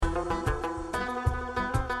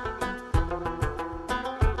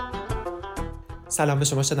سلام به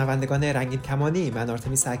شما شنوندگان رنگین کمانی. من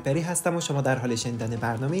آرتمیس اکبری هستم و شما در حال شنیدن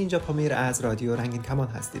برنامه اینجا پامیر از رادیو رنگین کمان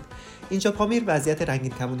هستید. اینجا پامیر وضعیت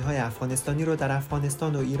رنگین کمانی های افغانستانی رو در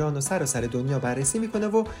افغانستان و ایران و سراسر دنیا بررسی میکنه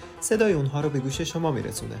و صدای اونها رو به گوش شما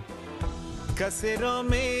میرسونه. کسی را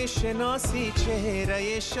میشناسی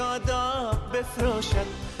چهره شاداب بفروشد،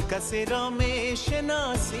 کسی را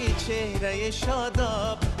میشناسی چهره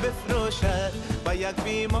شاداب بفروشد، با یک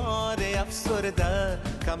بیمار افسرده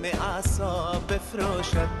کم اعصاب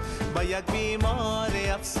بفروشد، با یک بیمار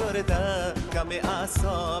افسرده کم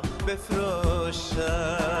اعصاب بفروشد.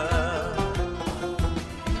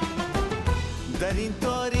 در این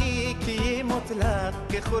تاریکی مطلق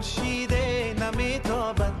که خورشید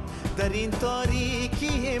نمیتابد، در این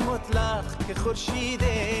تاریکی مطلق که خورشید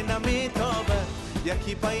نمیتابد،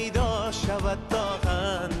 یکی پیدا شود تا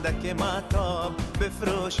اندک مهتاب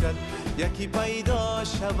بفروشد، یکی پیدا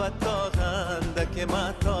شود تا اندک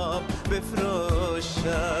مهتاب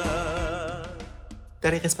بفروشد.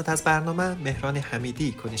 در این قسمت از برنامه مهران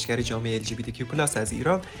حمیدی، کنشگر جامعه پلاس از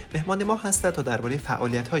ایران، مهمان ما هست تا درباره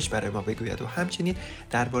فعالیت‌هاش برای ما بگوید و همچنین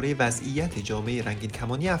درباره وضعیت جامعه رنگین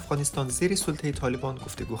کمانی افغانستان زیر سلطه طالبان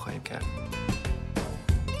گفتگو خواهیم کرد.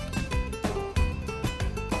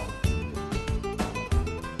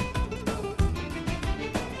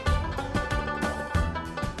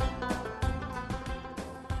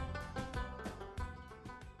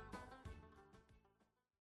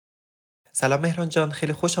 سلام مهران جان،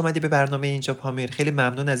 خیلی خوش آمدی به برنامه اینجا پامیر. خیلی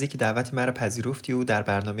ممنون از اینکه دعوت مرا پذیرفتی و در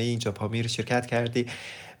برنامه اینجا پامیر شرکت کردی.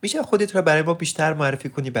 میشه خودت رو برای ما بیشتر معرفی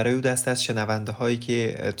کنی برای اون دسته از شنونده هایی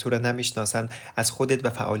که تو رو نمیشناسن، از خودت و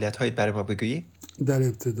فعالیت هایت برای ما بگویی؟ در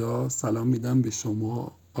ابتدا سلام میدم به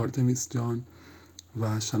شما آرتمیس جان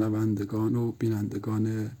و شنوندگان و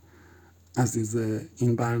بینندگان عزیز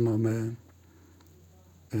این برنامه.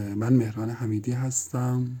 من مهران حمیدی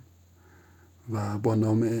هستم و با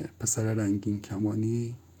نام پسر رنگین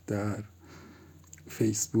کمانی در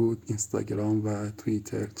فیسبوک، اینستاگرام و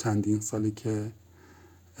توییتر چندین سالی که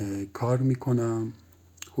کار میکنم.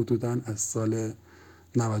 حدوداً از سال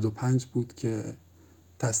 95 بود که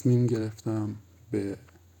تصمیم گرفتم به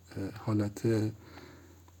حالت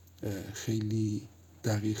خیلی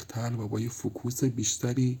دقیق تر و با یه فوکوس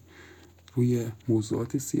بیشتری روی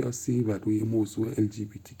موضوعات سیاسی و روی موضوع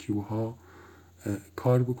LGBTQ ها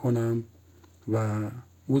کار بکنم و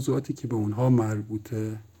موضوعاتی که به اونها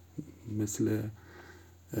مربوطه مثل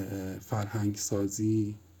فرهنگ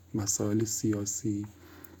سازی، مسائل سیاسی،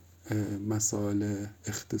 مسائل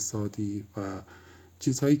اقتصادی و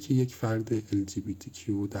چیزهایی که یک فرد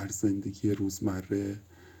LGBTQ در زندگی روزمره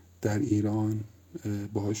در ایران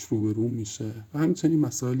باهاش روبرو میشه و همچنین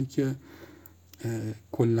مسائلی که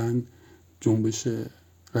کلاً جنبش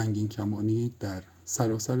رنگین کمانی در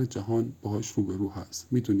سراسر جهان باهاش روبرو هست.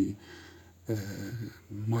 میدونی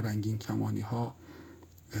ما رنگین کمانی ها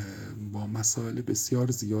با مسائل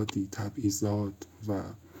بسیار زیادی، تبعیضات و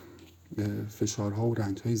فشارها و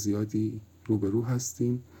رنجهای زیادی روبرو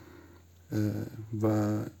هستیم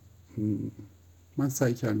و من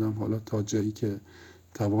سعی کردم حالا تا جایی که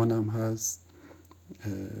توانم هست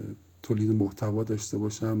تولید محتوا داشته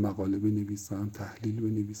باشم، مقاله بنویسم، تحلیل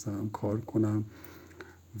بنویسم، کار کنم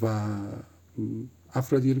و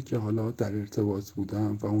افرادی رو که حالا در ارتباط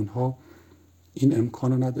بودم و اونها این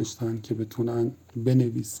امکان رو نداشتن که بتونن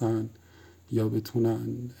بنویسن یا بتونن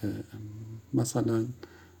مثلا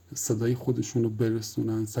صدای خودشون رو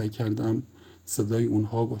برسونن، سعی کردم صدای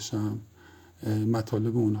اونها باشم،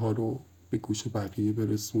 مطالب اونها رو به گوش بقیه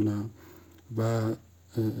برسونم و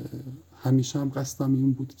همیشه هم قصدم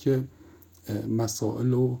این بود که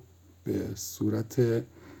مسائل رو به صورت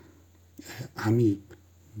عمیق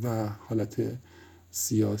و حالت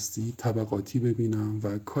سیاسی طبقاتی ببینم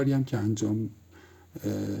و کاری هم که انجام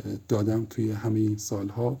دادم توی همه این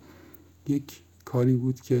سالها یک کاری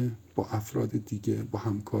بود که با افراد دیگه، با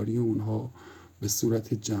همکاری اونها به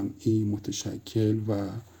صورت جمعی متشکل و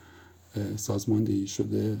سازماندهی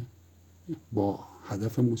شده با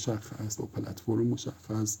هدف مشخص، با پلتفرم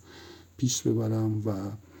مشخص پیش ببرم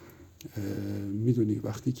و میدونی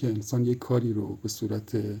وقتی که انسان یک کاری رو به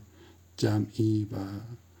صورت جمعی و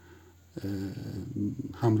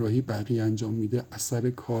همراهی بقیه انجام میده، اثر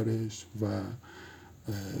کارش و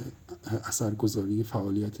اثرگذاری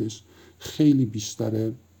فعالیتش خیلی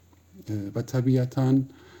بیشتره و طبیعتاً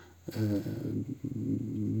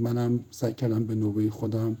منم سعی کردم به نوبه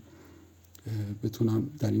خودم بتونم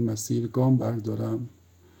در این مسیر گام بردارم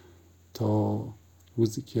تا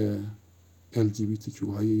روزی که LGBTQ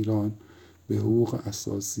های ایران به حقوق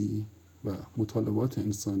اساسی و مطالبات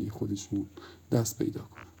انسانی خودشون دست پیدا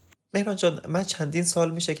کنن. مهران جان، من چندین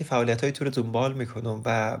سال میشه که فعالیت‌های تو رو دنبال میکنم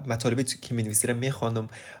و مطالبی که می‌نویسی رو میخوانم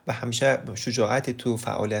و همیشه شجاعت تو،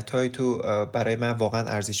 فعالیت‌های تو برای من واقعا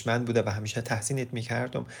ارزشمند بوده و همیشه تحسینت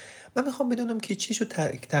میکردم. من میخوام بدونم که چی شد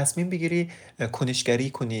تصمیم بگیری کنشگری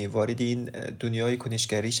کنی، وارد این دنیای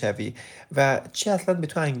کنشگری شوی و چی اصلا به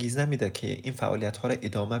تو انگیزه میده که این فعالیت‌ها رو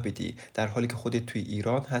ادامه بدی در حالی که خودت توی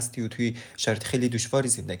ایران هستی و توی شرایط خیلی دشواری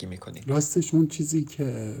زندگی میکنی؟ راستش اون چیزی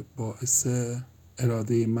که باعث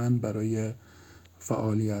اراده من برای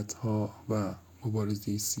فعالیت‌ها و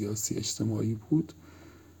مبارزه سیاسی اجتماعی بود،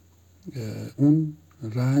 اون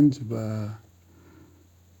رنج و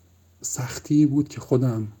سختی بود که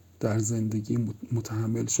خودم در زندگی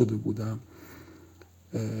متحمل شده بودم.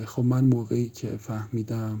 خب من موقعی که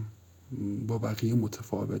فهمیدم با بقیه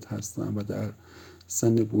متفاوت هستم و در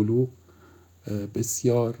سن بلوغ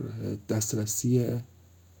بسیار دسترسی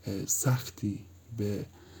سختی به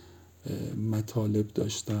مطالب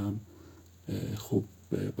داشتم. خب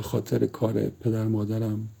به خاطر کار پدر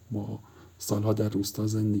مادرم ما سالها در روستا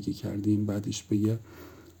زندگی کردیم، بعدش به یه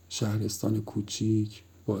شهرستان کوچیک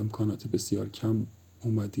با امکانات بسیار کم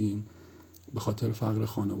اومدیم. به خاطر فقر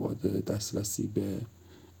خانواده دسترسی به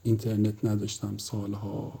اینترنت نداشتم،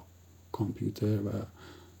 سالها کامپیوتر و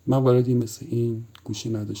مواردی مثل این گوشی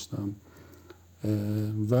نداشتم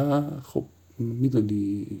و خب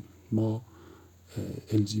میدونی ما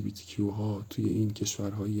LGBTQ ها توی این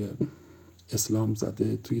کشورهای اسلام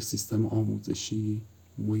زده، توی سیستم آموزشی،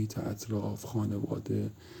 محیط اطراف،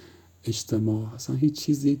 خانواده، اجتماع، اصلا هیچ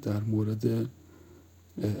چیزی در مورد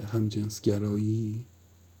همجنسگرایی،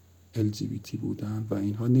 LGBT بودن و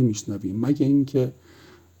اینها نمیشنویم، مگه اینکه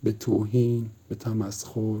به توهین، به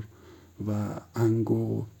تمسخر و انگ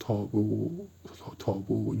و تابو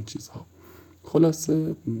و این چیزها.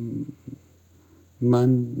 خلاصه من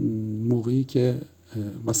موقعی که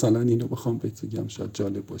مثلا اینو بخوام بگم شاید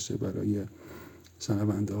جالب باشه برای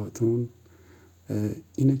شنونده هاتون،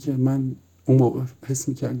 اینه که من اون موقع حس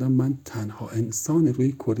می‌کردم من تنها انسان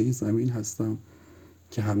روی کره زمین هستم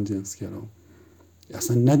که همجنسگرام.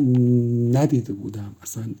 اصلا ندیده بودم،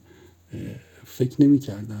 اصلا فکر نمی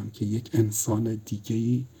کردم که یک انسان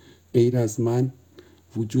دیگه‌ای غیر از من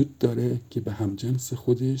وجود داره که به همجنس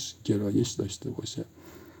خودش گرایش داشته باشه.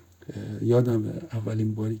 یادم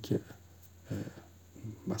اولین باری که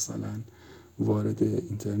مثلا وارد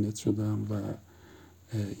اینترنت شدم و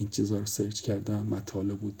این چیزا رو سرچ کردم،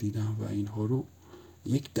 مطالب رو دیدم و اینها رو،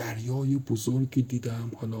 یک دریای بزرگی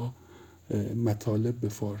دیدم. حالا مطالب به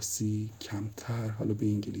فارسی کمتر، حالا به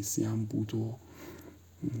انگلیسی هم بود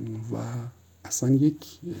و اصلا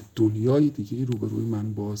یک دنیای دیگه روبروی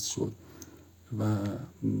من باز شد و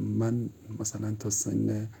من مثلا تا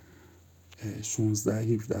سن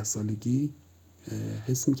 16-17 سالگی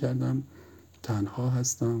حس می‌کردم تنها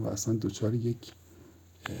هستم و اصلا دچار یک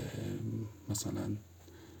مثلا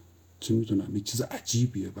چه میدونم یک چیز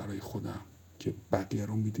عجیبیه برای خودم که بقیه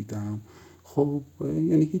رو میدیدم. خب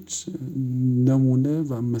یعنی هیچ نمونه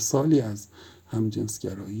و مثالی از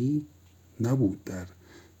همجنسگرایی نبود در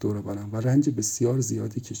دور و برم و رنج بسیار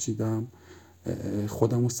زیادی کشیدم،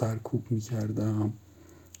 خودم رو سرکوب میکردم.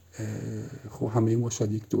 خب همه ما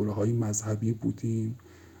شاید یک دوره های مذهبی بودیم،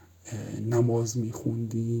 نماز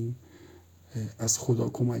میخوندیم، از خدا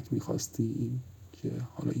کمک میخواستیم که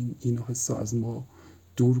حالا اینو حسا از ما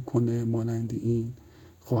دور کنه، مانند این.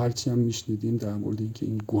 خب هرچی هم میشنیدیم در مورد این که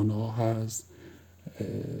این گناه هست،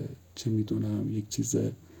 چه میدونم یک چیز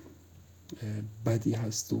بدی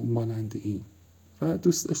هست و مانند این. و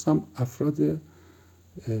دوست داشتم افراد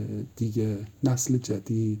دیگه، نسل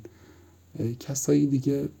جدید، کسایی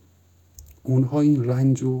دیگه، اونها این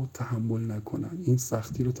رنج رو تحمل نکنن، این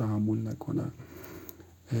سختی رو تحمل نکنن،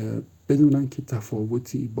 بدونن که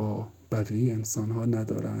تفاوتی با بقیه انسان ها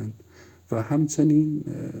ندارند. و همچنین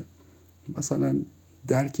مثلا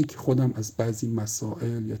درکی که خودم از بعضی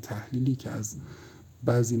مسائل یا تحلیلی که از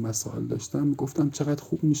بعضی مسائل داشتم، گفتم چقدر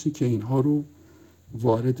خوب میشه که اینها رو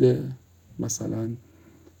وارد مثلا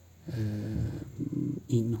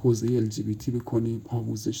این حوزه LGBT بکنیم،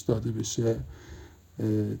 آموزش داده بشه،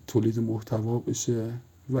 تولید محتوا بشه.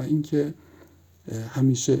 و اینکه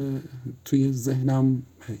همیشه توی ذهنم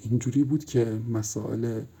اینجوری بود که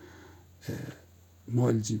مسائل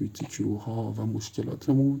ما LGBTQ ها و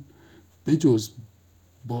مشکلاتمون بجز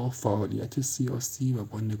با فعالیت سیاسی و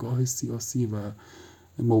با نگاه سیاسی و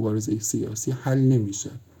مبارزه سیاسی حل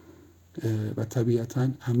نمیشه و طبیعتاً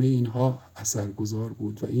همه اینها اثرگذار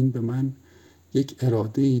بود و این به من یک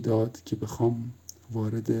اراده ای داد که بخوام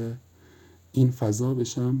وارد این فضا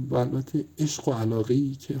بشم و البته عشق و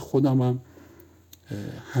علاقه‌ای که خودمم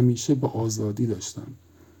همیشه به آزادی داشتم،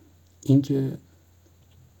 اینکه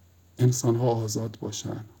انسان‌ها آزاد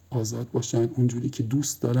باشن، آزاد باشن اونجوری که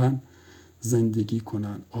دوست دارن زندگی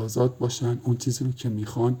کنن، آزاد باشن اون چیزی رو که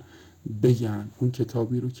میخوان بگن، اون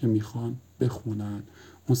کتابی رو که میخوان بخونن،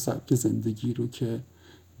 اون سبک زندگی رو که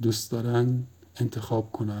دوست دارن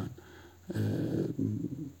انتخاب کنن،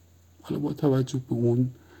 حالا با توجه به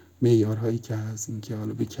اون معیارهایی که هست، این که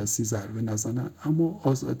حالا به کسی ضربه نزنن، اما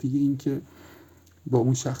آزادی این که با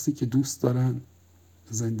اون شخصی که دوست دارن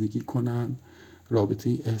زندگی کنن،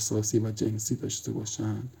 رابطه احساسی و جنسی داشته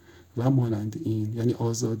باشن و مانند این. یعنی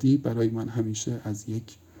آزادی برای من همیشه از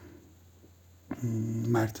یک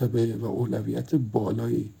مرتبه و اولویت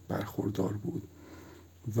بالایی برخوردار بود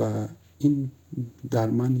و این در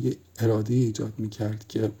من یه اراده ایجاد میکرد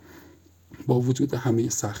که با وجود همه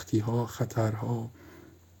سختی ها، خطرها،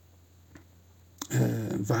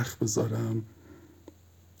 وقت بذارم،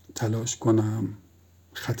 تلاش کنم،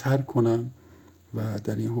 خطر کنم و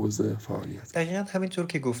در این حوزه فعالیت. دقیقا همینطور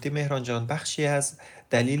که گفتی مهران جان، بخشی از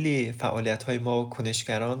دلیل فعالیت‌های ما و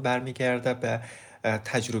کنشگران برمیگرده به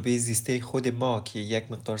تجربه زیسته خود ما که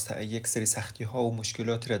یک سری سختی ها و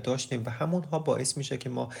مشکلاتی را داشتیم و همونها باعث میشه که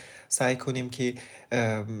ما سعی کنیم که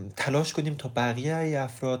تلاش کنیم تا بقیه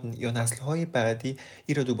افراد یا نسل‌های بعدی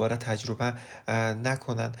این را دوباره تجربه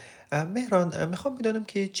نکنن. مهران، میخوام بدونم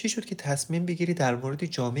که چی شد که تصمیم بگیری در مورد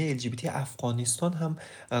جامعه LGBT افغانستان هم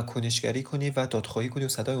کنشگری کنی و دادخواهی کنی و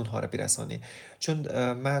صدای اونها را برسانی؟ چون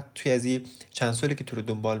من توی از این چند سالی که تو رو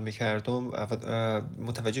دنبال میکردم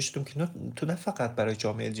متوجه شدم که تو نه فقط برای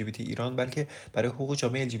جامعه LGBT ایران بلکه برای حقوق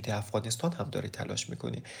جامعه LGBT افغانستان هم داری تلاش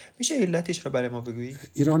میکنی. میشه علتش رو برای ما بگویی؟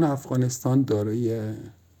 ایران و افغانستان دارای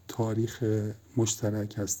تاریخ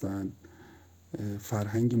مشترک هستند،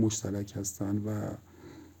 فرهنگ مشترک هستند و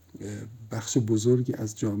بخش بزرگی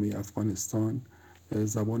از جامعه افغانستان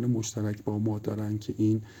زبان مشترک با ما دارن که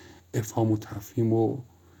این افهام و تفهیم رو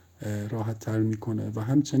راحت تر میکنه و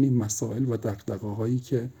همچنین مسائل و دغدغه هایی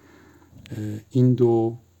که این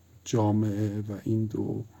دو جامعه و این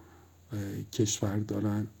دو کشور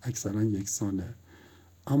دارن اکثرا یکسانه.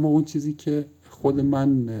 اما اون چیزی که خود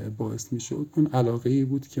من باعث میشد، اون علاقه‌ای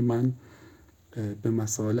بود که من به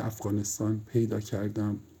مسائل افغانستان پیدا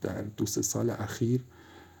کردم در 2-3 سال اخیر.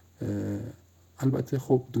 البته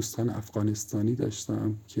خب دوستان افغانستانی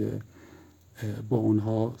داشتم که با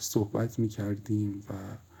اونها صحبت میکردیم و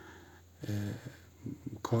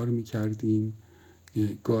کار میکردیم،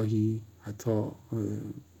 گاهی حتی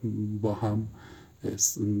با هم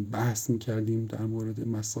بحث میکردیم در مورد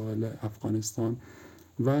مسائل افغانستان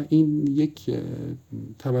و این یک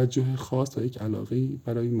توجه خاص و یک علاقه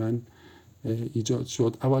برای من ایجاد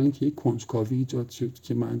شد. اول اینکه یک کنجکاوی ایجاد شد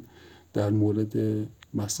که من در مورد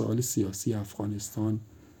مسائل سیاسی افغانستان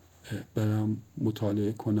برم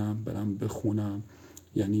مطالعه کنم، برم بخونم.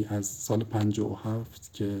 یعنی از سال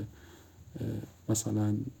 57 که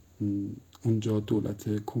مثلا اونجا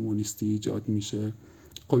دولت کمونیستی ایجاد میشه،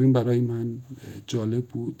 خب این برای من جالب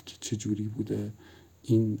بود که چجوری بوده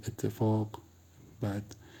این اتفاق،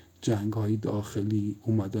 بعد جنگ‌های داخلی،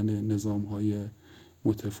 اومدن نظام‌های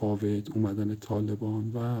متفاوت، اومدن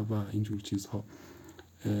طالبان و اینجور چیزها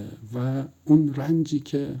و اون رنجی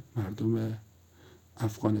که مردم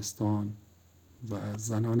افغانستان و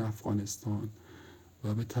زنان افغانستان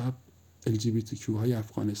و به طب LGBTQ های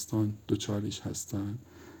افغانستان دوچارش هستن،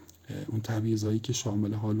 اون تبعیضایی که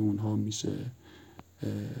شامل حال اونها میشه،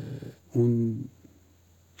 اون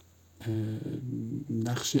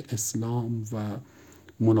نقش اسلام و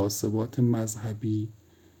مناسبات مذهبی،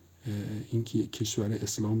 اینکه یک کشور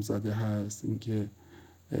اسلام زده هست، اینکه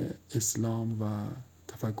اسلام و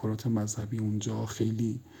تفکرات مذهبی اونجا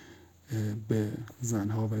خیلی به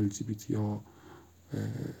زنها و LGBT ها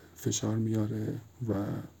فشار میاره و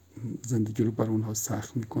زندگی رو بر اونها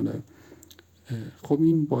سخت میکنه. خب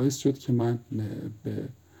این باعث شد که من به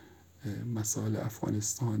مسائل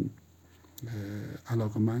افغانستان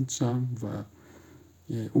علاقه‌مند شم و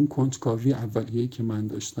اون کنجکاوی اولیه‌ای که من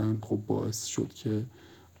داشتم خب باعث شد که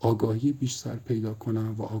آگاهی بیشتر پیدا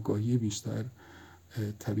کنم و آگاهی بیشتر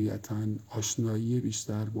طبیعتاً آشنایی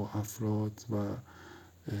بیشتر با افراد و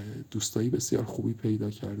دوستایی بسیار خوبی پیدا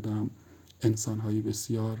کردم، انسان‌های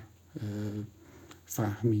بسیار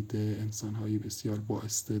فهمیده، انسان‌های بسیار با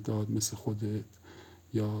استعداد مثل خودت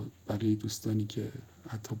یا بقیه دوستانی که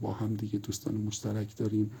حتی با هم دیگه دوستان مشترک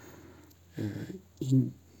داریم.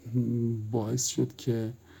 این باعث شد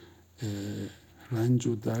که رنج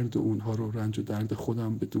و درد اونها رو رنج و درد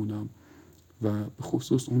خودم بدونم و به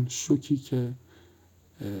خصوص اون شوکی که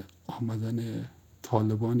آمدن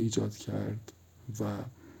طالبان ایجاد کرد و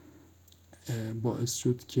باعث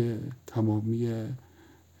شد که تمامی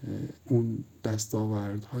اون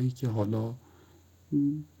دستاوردهایی که حالا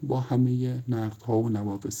با همه نقدها و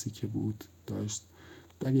نواقصی که بود داشت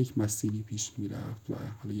در یک مسیری پیش میرفت و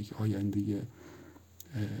حالا یک آینده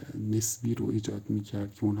نسبی رو ایجاد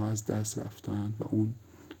میکرد که اونها از دست رفتن و اون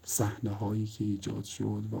صحنه هایی که ایجاد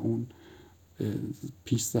شد و اون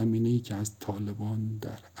پیش زمینه‌ای که از طالبان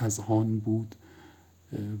در اذهان بود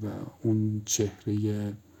و اون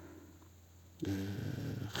چهره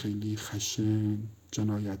خیلی خشن،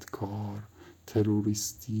 جنایتکار،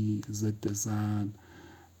 تروریستی، ضد زن،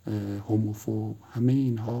 هوموفوب، همه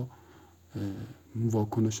اینها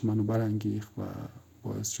واکنش منو برانگیخت و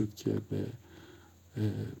باعث شد که به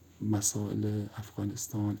مسائل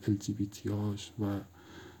افغانستان، LGBTیاش و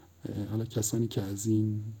حالا کسانی که از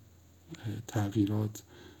این تغییرات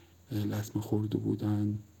لطمه خورده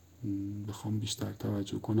بودن بخوام بیشتر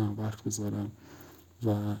توجه کنم، وقت بذارم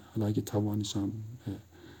و حالا اگه توانشم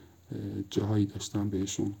جاهایی داشتم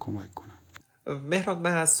بهشون کمک کنم. مهران،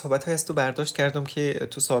 من از صحبت‌های از تو برداشت کردم که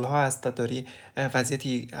تو سالها هست داری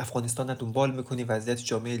وضعیت افغانستان رو دنبال میکنی، وضعیت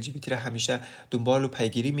جامعه LGBT رو همیشه دنبال و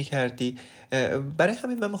پیگیری میکردی. برای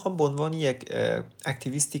همین من میخوام به عنوان یک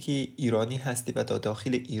اکتیویستی که ایرانی هستی و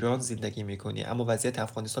داخل ایران زندگی میکنی اما وضعیت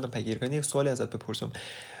افغانستان رو پیگیری کنی یک سوالی ازت بپرسم.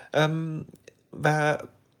 و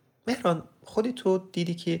مهران، خودی تو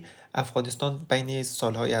دیدی که افغانستان بین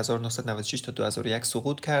سالهای 1996 تا 2001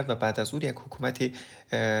 سقوط کرد و بعد از اون یک حکومت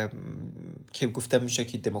که گفته میشه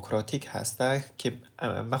که دموکراتیک هسته که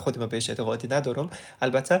من خودم بهش اعتقادی ندارم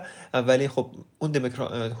البته، ولی خب اون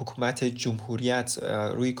حکومت جمهوریت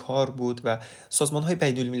روی کار بود و سازمان‌های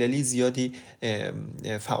بین‌المللی زیادی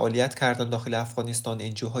فعالیت کردن داخل افغانستان،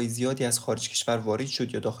 انجوهای زیادی از خارج کشور وارد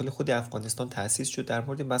شد یا داخل خود افغانستان تأسیس شد در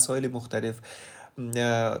مورد مسائل مختلف،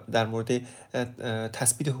 در مورد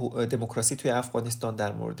تثبیت دموکراسی توی افغانستان،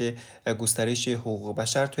 در مورد گسترش حقوق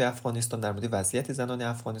بشر توی افغانستان، در مورد وضعیت زنان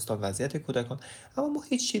افغانستان، وضعیت کودکان. اما ما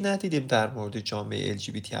هیچی ندیدیم در مورد جامعه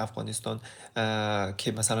LGBT افغانستان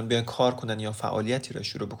که مثلا بیان کار کنن یا فعالیتی را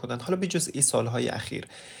شروع بکنن. حالا بجز این سالهای اخیر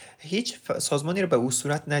هیچ سازمانی رو به اون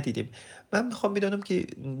صورت ندیدیم. من میخوام بدونم که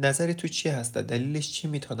نظر تو چی هست؟ دلیلش چی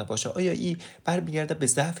میتونه باشه؟ آیا این برمیگرده به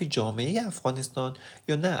ضعف جامعه افغانستان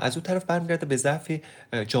یا نه از اون طرف برمیگرده به ضعف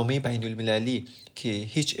جامعه بین المللی که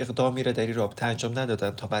هیچ اقدامی را در این رابطه انجام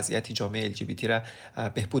ندادن تا وضعیت جامعه LGBT را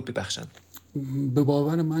بهبود ببخشن؟ به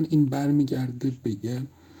باور من این برمیگرده به یه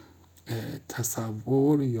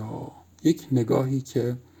تصور یا یک نگاهی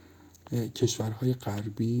که کشورهای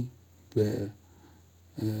غربی به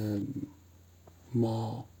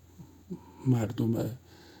ما مردم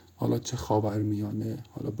حالا چه خاورمیانه،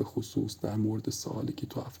 حالا به خصوص در مورد سوالی که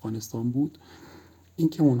تو افغانستان بود، این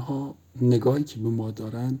که اونها نگاهی که به ما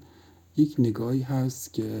دارن یک نگاهی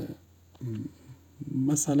هست که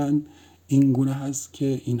مثلا این گونه هست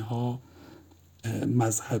که اینها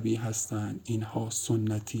مذهبی هستن، اینها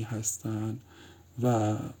سنتی هستن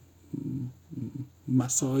و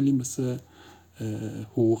مسائلی مثل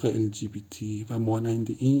حقوق LGBT و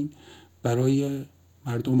مانند این برای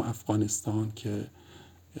مردم افغانستان که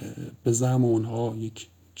به زعم اونها یک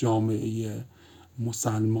جامعه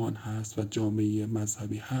مسلمان هست و جامعه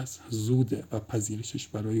مذهبی هست زوده و پذیرشش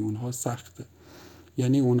برای اونها سخته.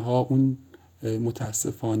 یعنی اونها اون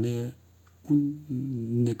متاسفانه اون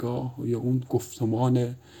نگاه یا اون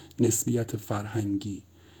گفتمان نسبیت فرهنگی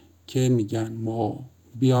که میگن ما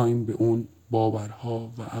بیایم به اون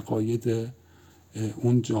باورها و عقاید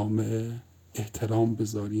اون جامعه احترام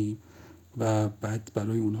بذاریم و بعد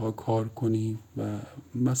برای اونها کار کنیم و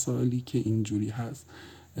مسائلی که اینجوری هست،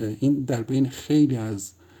 این در بین خیلی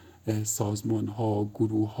از سازمان ها،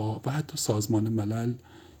 گروه ها و حتی سازمان ملل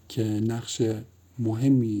که نقش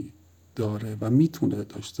مهمی داره و میتونه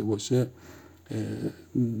داشته باشه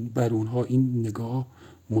بر اونها این نگاه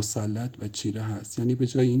مسلط و چیره هست. یعنی به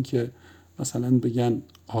جای اینکه مثلا بگن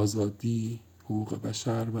آزادی، حقوق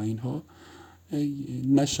بشر و اینها،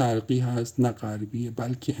 نه شرقی هست نه غربی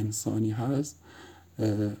بلکه انسانی هست،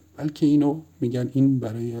 بلکه اینو میگن این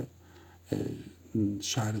برای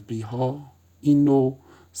شرقی ها این نوع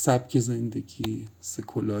سبک زندگی،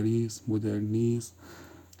 سکولاریسم، مدرنیسم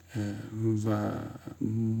و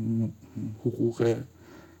حقوق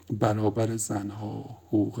برابر زنها،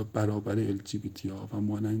 حقوق برابر LGBT ها و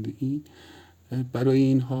مانند این، برای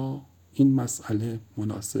اینها این مسئله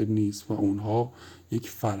مناسب نیست و اونها یک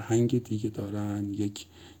فرهنگ دیگه دارن، یک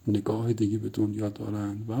نگاه دیگه به دنیا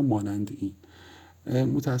دارن و مانند این.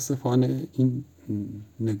 متاسفانه این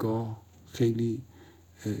نگاه خیلی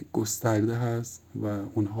گسترده هست و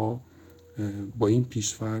اونها با این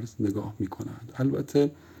پیش‌فرض نگاه میکنند.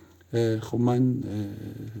 البته خب من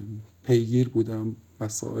پیگیر بودم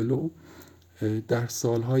مسائل در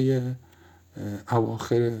سالهای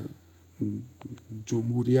اواخر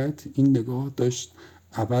جمهوریت این نگاه داشت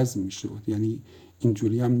عوض میشد. یعنی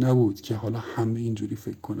اینجوری هم نبود که حالا همه اینجوری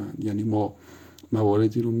فکر کنن. یعنی ما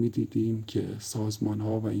مواردی رو میدیدیم که سازمان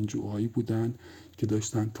ها و اینجوهایی بودن که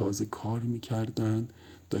داشتن تازه کار میکردن،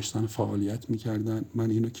 داشتن فعالیت میکردن.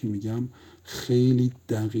 من اینو که میگم خیلی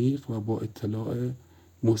دقیق و با اطلاع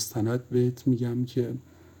مستند بهت میگم که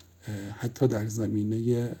حتی در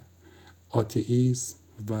زمینه آتئیسم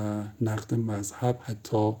و نقد مذهب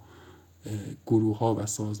حتی گروه ها و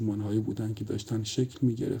سازمان هایی بودن که داشتن شکل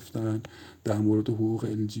می گرفتن. در مورد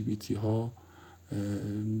حقوق LGBT ها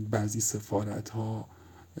بعضی سفارت ها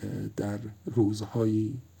در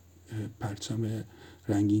روزهایی پرچم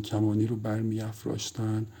رنگین کمانی رو برمی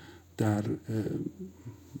افراشتن. در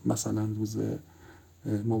مثلا روز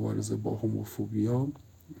مبارزه با هوموفوبیا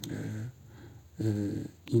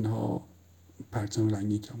اینها پرچم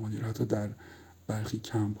رنگین کمانی رو حتی در برخی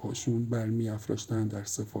کمپ هاشون برمی افراشتن. در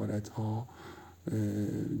سفارت ها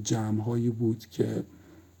جمع هایی بود که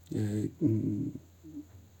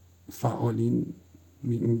فعالین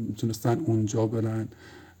میتونستن اونجا برن.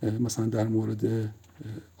 مثلا در مورد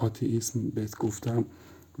آتئیسم بهت گفتم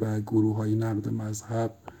و گروه های نقد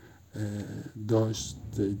مذهب داشت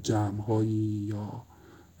جمع هایی یا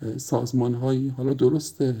سازمان هایی، حالا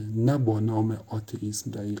درسته نه با نام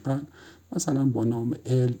آتئیسم دقیقا، مثلا با نام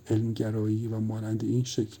علمگرایی و مانند این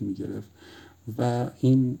شکل می گرفت و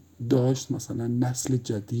این داشت مثلا نسل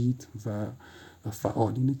جدید و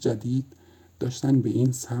فعالین جدید داشتن به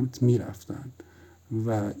این سمت می رفتن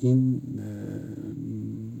و این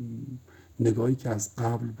نگاهی که از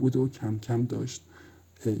قبل بود و کم کم داشت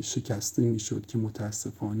شکسته می شد که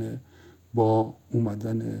متاسفانه با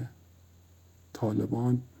اومدن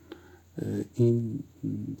طالبان این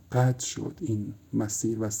قطع شد این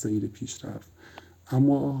مسیر و سیر پیشرفت.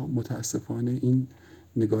 اما متاسفانه این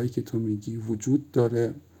نگاهی که تو میگی وجود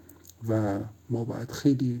داره و ما باید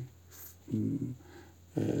خیلی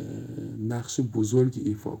نقش بزرگی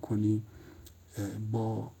ایفا کنیم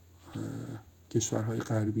با کشورهای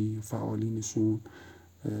غربی، فعالینشون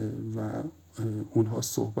و اونها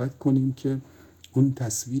صحبت کنیم که اون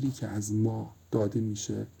تصویری که از ما داده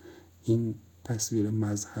میشه، این تصویر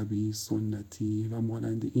مذهبی، سنتی و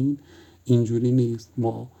مانند اینجوری نیست.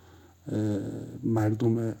 ما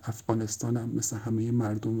مردم افغانستان هم مثل همه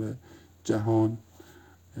مردم جهان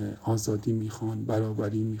آزادی میخوان،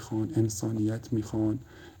 برابری میخوان، انسانیت میخوان،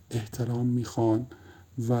 احترام میخوان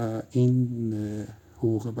و این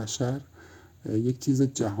حقوق بشر یک چیز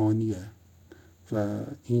جهانیه و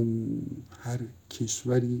این هر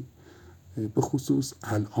کشوری به خصوص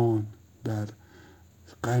الان در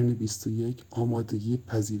قرن 21 آمادگی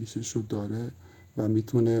پذیرشش رو داره و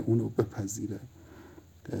میتونه اونو بپذیره.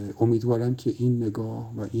 امیدوارم که این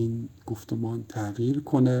نگاه و این گفتمان تغییر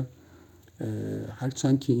کنه،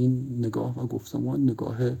 هرچند که این نگاه و گفتمان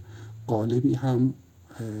نگاه غالبی هم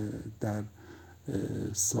در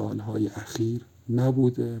سالهای اخیر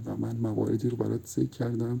نبوده و من مواردی رو برات ذکر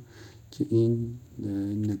کردم که این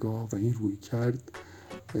نگاه و این روی کرد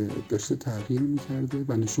داشته تغییر میکرده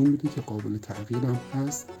و نشون میده که قابل تغییر هم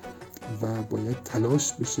هست و باید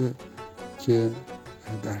تلاش بشه که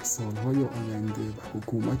در سالهای آینده و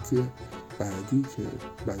حکومت بعدی که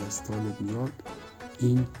بعد از طالب میاد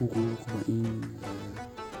این حقوق و این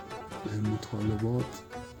مطالبات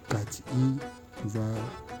قطعی و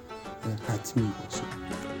حتمی باشه.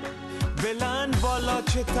 بلند بالا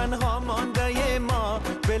چه تنها مانده ما،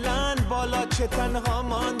 بلند بالا چه تنها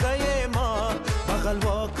مانده ما، بغل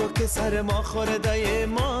واکو که سر ما خورده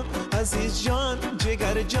ما، عزیز جان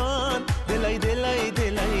جگر جان، دلای دلای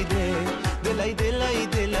دلای ده، دلای دلای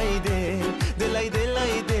دلای ده، دلای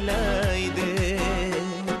دلای دلای ده،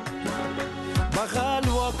 بغل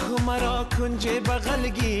واکو مرا کنجه بغل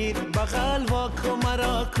گیر، بغل واکو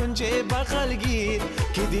مرا کنجه بغل گیر،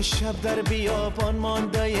 که دی شب در بیابان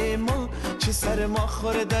مانده ما، چه سر ما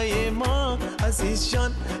خورده ما، عزیز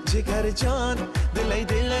جان جگر جان، دلای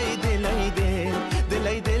دلای دلای دل،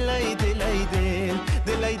 دلای دلای دلای دل،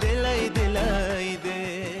 دلای دلای دلای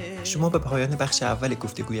دل. شما به پایان بخش اول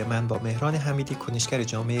گفتگوی من با مهران حمیدی، کنشگر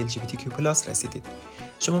جامعه LGBTQ+ رسیدید.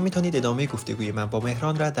 شما میتونید ادامه گفتگوی من با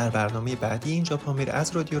مهران را در برنامه بعدی اینجا پامیر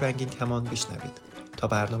از رادیو رنگین کمان بشنوید. تا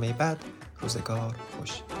برنامه بعد، روزگار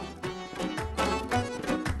خوش.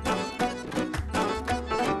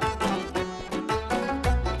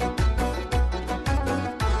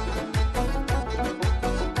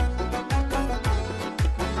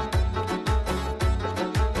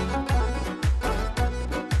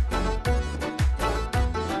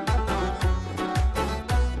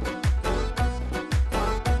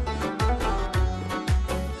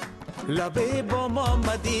 لبه با ما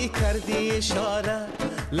مدی کردی اشاره،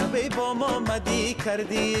 لبه با ما مدی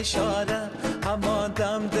کردی اشاره، اما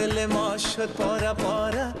دم دل ما شد پاره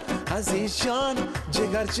پاره. عزیز جان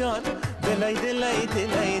جگر جان دلای دلای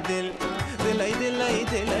دلای دل دلای دلای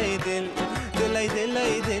دلای دل دلای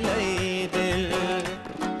دلای دلای دل.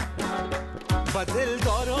 با دل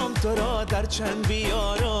دارم تو را در چنگ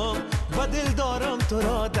بیارم، با دل دارم تو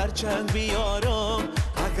را در چنگ بیارم.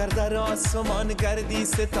 اگر در آسمان گردی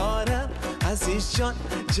ستاره. عزیز جان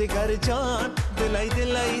جگر جان دلای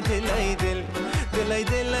دلای دلای دل دلای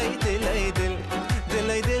دلای دلای دل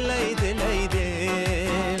دلای دلای دلای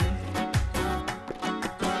دل.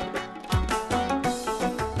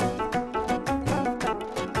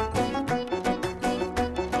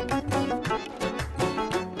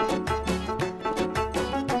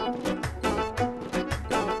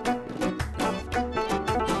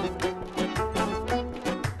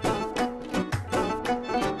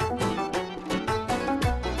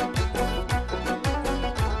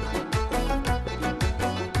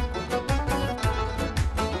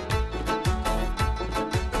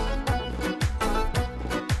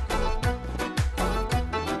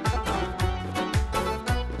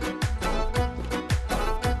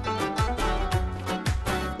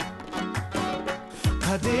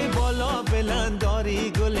 قده بالا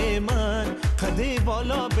بلنداری گل من، قده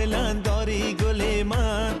بالا بلنداری گل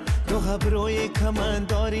من. دو ابروی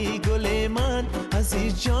کمنداری گل من.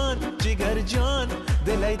 عزیز جان جگر جان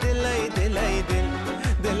دلای دلای دلای دل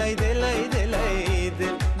دلای دلای دلای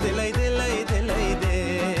دل دلای دلای دلای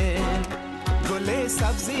دل. گل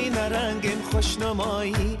سبزی نرنگم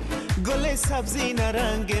خوشنمایی، گل سبزی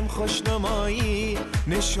نرنگم خوشنمایی.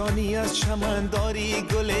 نشانی از چمنداری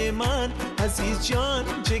گل من. عزیز جان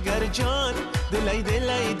جگر جان دلای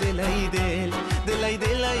دلای دلای دل دلای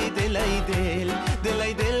دلای دلای دل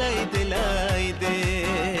دلای دلای دلای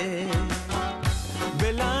دل.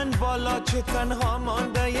 بلند بالا چه تنها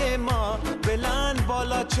مانده ما، بلند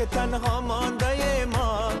بالا چه تنها مانده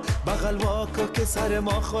ما. بغل واکو که سر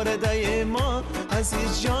ما خورده ما.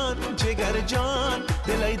 عزیز جان جگر جان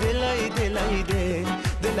دلای دلای دلای دل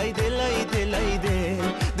دلای دلای دلای دل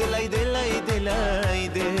دلای دلای دلای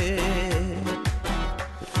دل.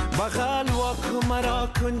 بغل واکو مرا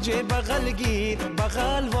کنج بغل گیر،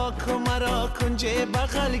 بغل واکو مرا کنج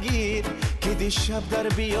بغل گیر. که دی شب در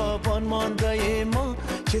بیابان مانده ما،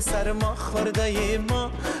 که سر ما خورده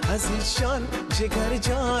ما. عزیز جان جگر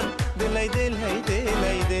جان دلای دلای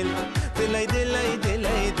دلای دل دلای دلای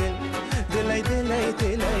دلای دل دلای دلای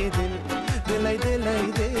دلای دل دلای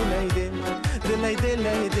دلای دلای دل دلای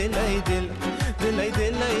دلای دلای دل دلای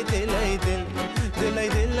دلای دلای دل دلای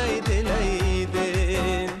دلای دلای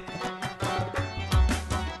دل.